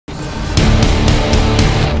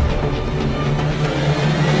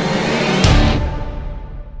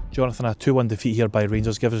Jonathan, a 2-1 defeat here by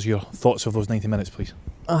Rangers. Give us your thoughts of those 90 minutes, please.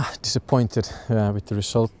 Disappointed with the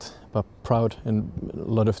result, but proud in a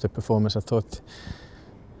lot of the performance. I thought,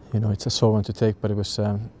 it's a sore one to take, but it was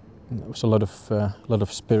a lot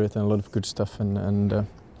of spirit and a lot of good stuff. And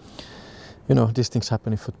these things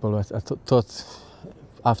happen in football. I thought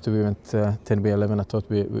after we went 10-11, I thought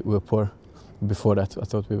we were poor. Before that, I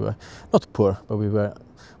thought we were not poor, but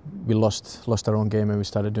we lost our own game and we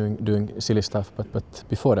started doing silly stuff. But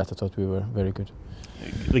before that, I thought we were very good.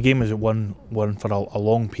 The game was 1-1 for a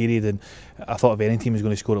long period, and I thought if any team was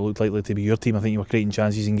going to score, it looked likely to be your team. I think you were creating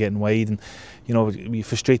chances and getting wide, and were you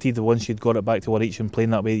frustrated that once you'd got it back to Warwick and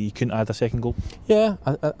playing that way that you couldn't add a second goal? Yeah,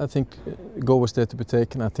 I think a goal was there to be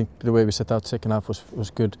taken. I think the way we set out second half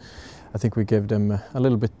was good. I think we gave them a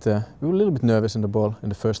little bit. We were a little bit nervous in the ball in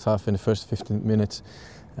the first half, in the first 15 minutes.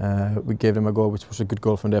 We gave them a goal, which was a good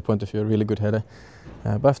goal from their point of view, a really good header.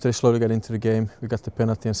 But after they slowly got into the game, we got the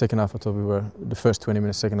penalty. And second half, I thought the first 20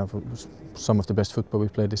 minutes, second half was some of the best football we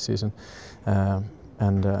played this season.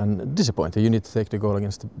 And disappointed. You need to take the goal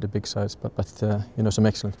against the big sides, but some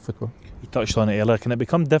excellent football. You touched on it earlier. Can it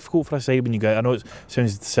become difficult for a side when you go? I know it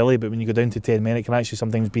sounds silly, but when you go down to 10 men, it can actually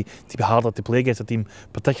sometimes be harder to play against a team,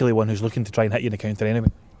 particularly one who's looking to try and hit you in the counter anyway.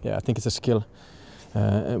 Yeah, I think it's a skill.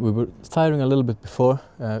 We were tiring a little bit before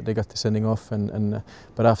they got the sending off,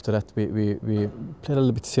 but after that we played a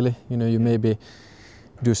little bit silly. You maybe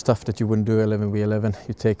do stuff that you wouldn't do 11v11.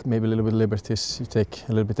 You take maybe a little bit of liberties, you take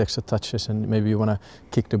a little bit extra touches, and maybe you want to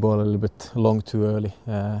kick the ball a little bit long too early.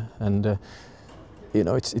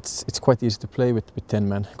 It's quite easy to play with 10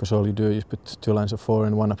 men because all you do is put 2 lines of 4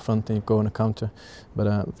 and 1 up front and you go on a counter.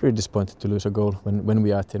 But very disappointed to lose a goal when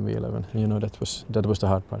we are 10v11. That was the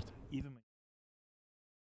hard part.